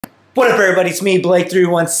What up everybody, it's me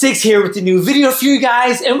Blake316 here with a new video for you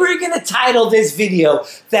guys, and we're going to title this video,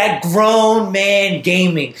 That Grown Man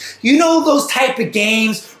Gaming. You know those type of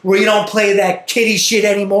games where you don't play that kiddie shit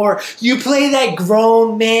anymore? You play that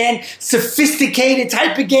grown man, sophisticated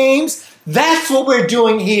type of games? That's what we're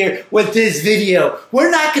doing here with this video.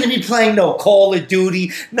 We're not going to be playing no Call of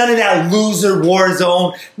Duty, none of that loser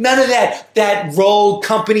Warzone, none of that Rogue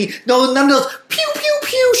Company, none of those pew pew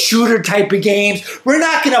pew shooter type of games. We're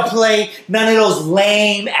not going to play none of those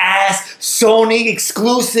lame ass Sony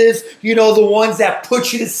exclusives, you know, the ones that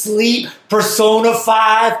put you to sleep, Persona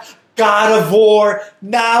 5, God of War.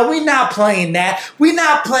 Nah, we're not playing that. We're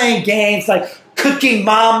not playing games like Cooking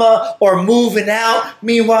Mama or Moving Out.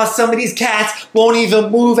 Meanwhile, some of these cats won't even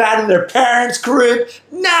move out of their parents' crib.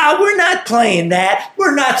 Nah, we're not playing that.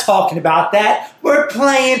 We're not talking about that. We're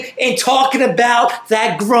playing and talking about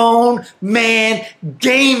that grown man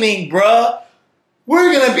gaming, bruh.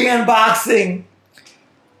 We're going to be unboxing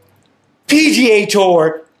PGA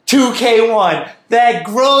Tour 2K1. That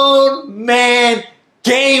grown man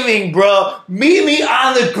gaming, bro. Meet me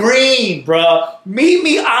on the green, bro. Meet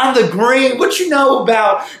me on the green. What you know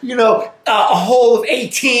about, you know, a hole of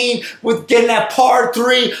 18 with getting that par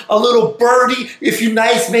 3, a little birdie, if you're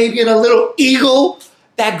nice, maybe, and a little eagle.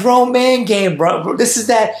 That grown man game, bro. This is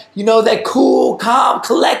that, you know, that cool, calm,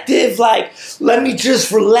 collective, like, let me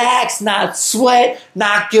just relax, not sweat,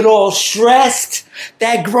 not get all stressed.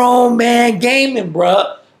 That grown man gaming,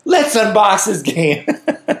 bro. Let's unbox this game.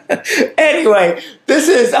 Anyway, this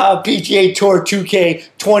is PGA Tour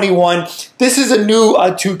 2K21. This is a new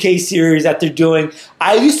 2K series that they're doing.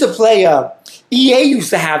 I used to play, EA used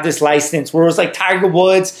to have this license where it was like Tiger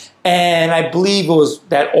Woods and I believe it was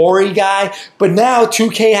that Ori guy. But now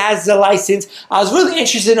 2K has the license. I was really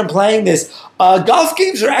interested in playing this. Golf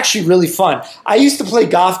games are actually really fun. I used to play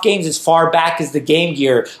golf games as far back as the Game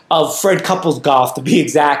Gear of Fred Couples Golf, to be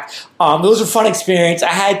exact. Those were fun experience. I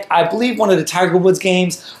had, I believe, one of the Tiger Woods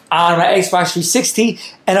games on my Xbox 360,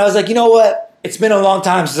 and I was like, you know what? It's been a long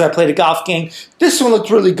time since I played a golf game. This one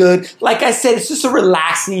looked really good. Like I said, it's just a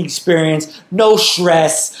relaxing experience. No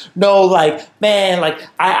stress. No, like, man, like,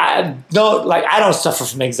 I don't suffer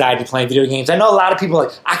from anxiety playing video games. I know a lot of people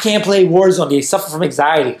like, I can't play Warzone. They suffer from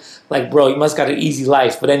anxiety. Like, bro, you must got an easy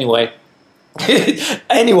life. But anyway.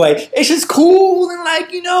 Anyway, it's just cool and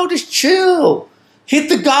like, you know, just chill. Hit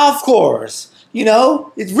the golf course. You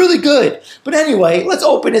know, it's really good. But anyway, let's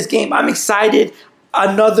open this game. I'm excited.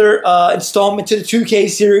 Another installment to the 2K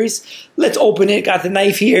series. Let's open it. Got the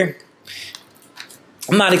knife here.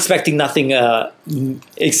 I'm not expecting nothing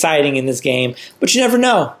exciting in this game, but you never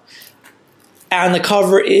know. On the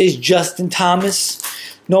cover is Justin Thomas.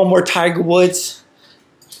 No more Tiger Woods.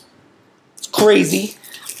 It's crazy.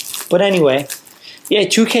 But anyway, yeah,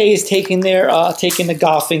 2K is taking the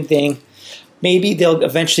golfing thing. Maybe they'll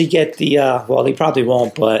eventually get the, well, they probably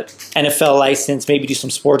won't, but NFL license, maybe do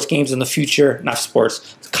some sports games in the future. Not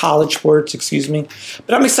sports, college sports, excuse me.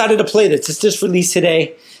 But I'm excited to play this. It's just released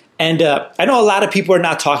today. And I know a lot of people are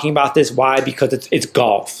not talking about this. Why? Because it's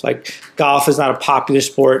golf. Like, golf is not a popular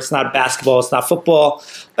sport. It's not basketball. It's not football.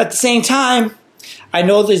 But at the same time, I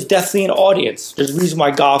know there's definitely an audience. There's a reason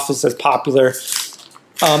why golf is as popular.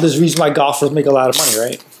 There's a reason why golfers make a lot of money,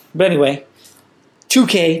 right? But anyway,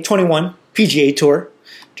 2K21. PGA Tour.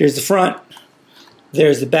 There's the front.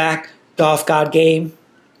 There's the back. Golf God game.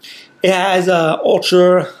 It has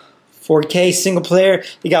Ultra 4K single player.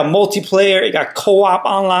 You got multiplayer. You got co-op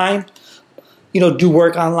online. You know, do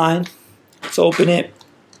work online. Let's open it.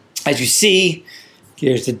 As you see,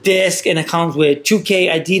 here's the disc, and it comes with 2K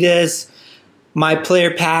Adidas My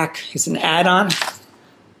Player Pack. It's an add-on.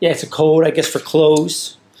 Yeah, it's a code, I guess, for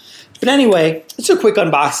clothes. But anyway, it's a quick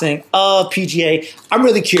unboxing of PGA. I'm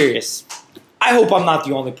really curious. I hope I'm not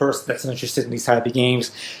the only person that's interested in these type of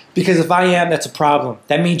games, because if I am, that's a problem.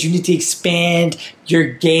 That means you need to expand your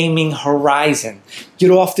gaming horizon.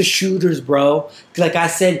 Get off the shooters, bro. Like I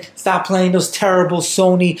said, stop playing those terrible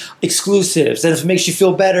Sony exclusives. And if it makes you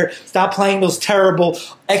feel better, stop playing those terrible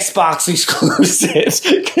Xbox exclusives,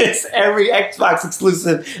 because every Xbox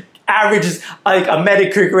exclusive averages like a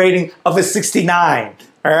Metacritic rating of a 69.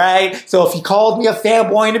 All right, so if you called me a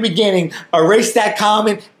fanboy in the beginning, erase that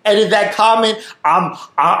comment, edit that comment.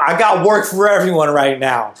 I got work for everyone right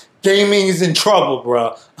now. Gaming is in trouble,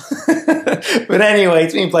 bro. But anyway,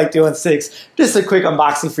 it's me, Blake316. Just a quick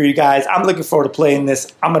unboxing for you guys. I'm looking forward to playing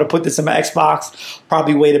this. I'm gonna put this in my Xbox.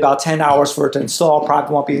 Probably wait about 10 hours for it to install.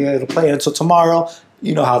 Probably won't be able to play it until tomorrow.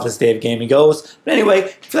 You know how this day of gaming goes. But anyway,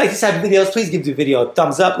 if you like this type of videos, please give the video a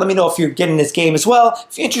thumbs up. Let me know if you're getting this game as well.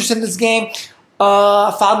 If you're interested in this game,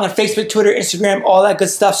 follow me on Facebook, Twitter, Instagram, all that good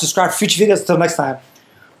stuff. Subscribe for future videos. Until next time.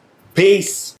 Peace.